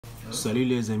Salut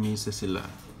les amis, c'est Silla.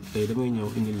 Tey damay ñëw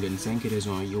indil leen 5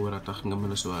 raisons yi war a tax nga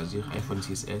mën a choisir iPhone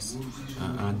 6s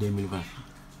en 2020.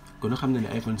 kon xam na ne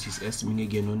iPhone 6s mi ngi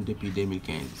génnoon depuis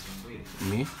 2015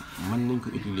 mais mën nañ ko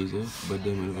utiliser ba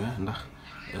 2020 ndax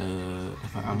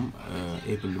dafa am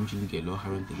Apple lu mu ci liggéey loo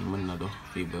xamante ni mën na dox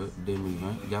fii ba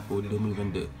 2020 jàppoo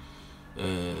 2022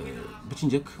 bi ci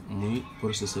njëkk muy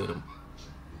processeur am.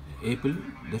 Apple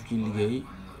daf ci liggéey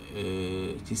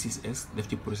ci 6s def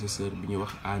ci processeur bi ñuy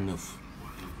wax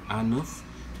A9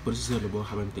 processeur la boo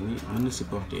xamante ni mën na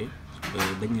supporter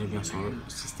dernière version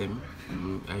système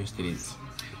iOS 13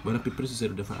 ba noppi processeur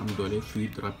bi dafa am doole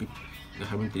fluide rapide nga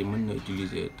xamante ni mën na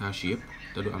utiliser tâche yëpp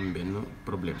te du am benn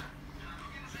problème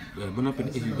ba noppi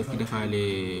daf ci defaale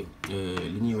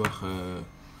li ñuy wax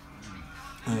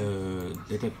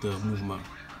détecteur mouvement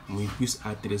muy puce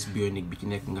A13 bionique bi ci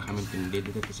nekk nga xamante ni day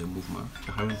détecter sa mouvement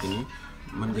nga xamante ni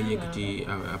mën nga yegg ci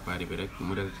appareil bi rek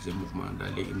mu détecter sa mouvement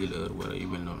daal di indil heure wala yu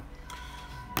mel noonu.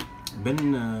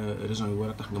 benn raison yi war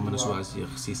a tax nga mën a choisir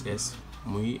 6s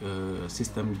muy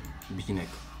système bi ci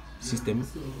nekk système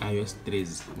iOS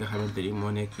 13 nga xamante ni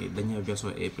moo nekk dernière version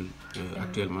Apple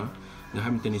actuellement nga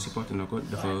xamante ni supporté na ko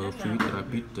dafa fluide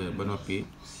rapide ba noppi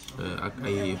ak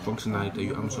ay fonctionnalités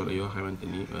yu am solo yoo xamante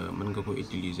ni mën nga ko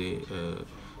utiliser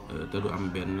te du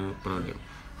am benn problème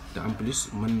te en plus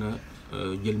mën na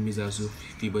jël mise à jour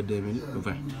fii ba 2020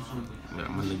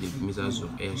 waaw mën na jël mise à jour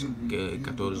iOS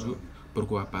 14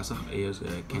 pourquoi pas sax iOS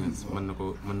 15 mën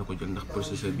na ko jël ndax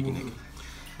processeur bi ci nekk.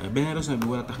 beneen raison bi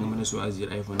war a tax nga mën a choisir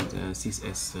iPhone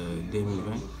 6s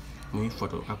 2020 muy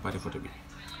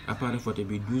appareil photo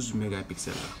bi 12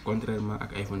 mégapixels la contrairement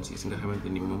ak iPhone 6 nga xamante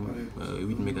ni moom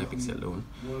 8 mégapixels la woon.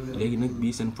 léegi nag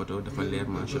bii seen photo dafa leer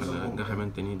macha allah nga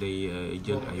xamante ni day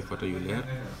jël ay photo yu leer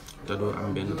te doo am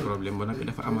benn problème ba noppi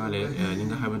dafa amaale li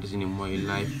nga xamante ni mooy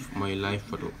live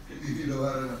photo.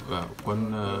 waaw kon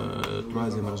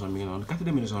troisième raison bi nga noonu.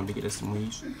 quatrième raison bi ci des muy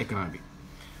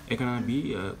écran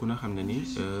bi ku na xam ne ni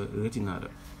Retina la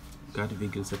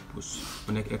 4,7 pouces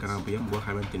bu nekk écran bu yam boo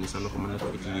xamante ni sa loxo mën na ko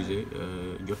utiliser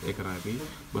jot écran bi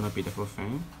ba noppi dafa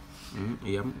fin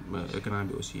yam écran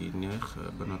bi aussi neex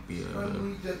ba noppi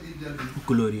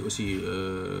couleur yi aussi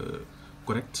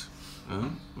correct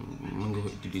mën nga ko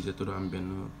utiliser te doo am benn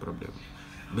problème.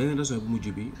 beneen raison bu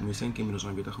mujj bi muy cinquième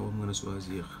raison bi tax nga mën a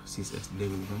choisir 6s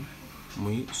 2020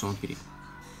 muy son prix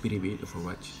bi dafa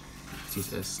wàcc.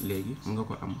 6s léegi mën nga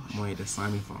ko am moins de 100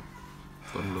 000 francs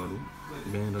kon loolu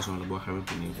beneen raison la boo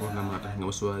xamante ni war na mën a tax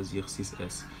nga choisir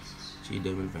 6s ci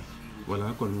 2020. voilà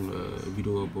kon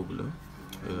vidéo boobu la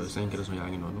 5 raisons yaa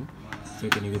ngi noonu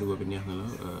fekk ne vidéo bi neex na la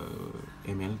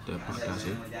email te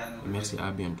partager merci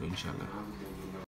à bientôt incha allah.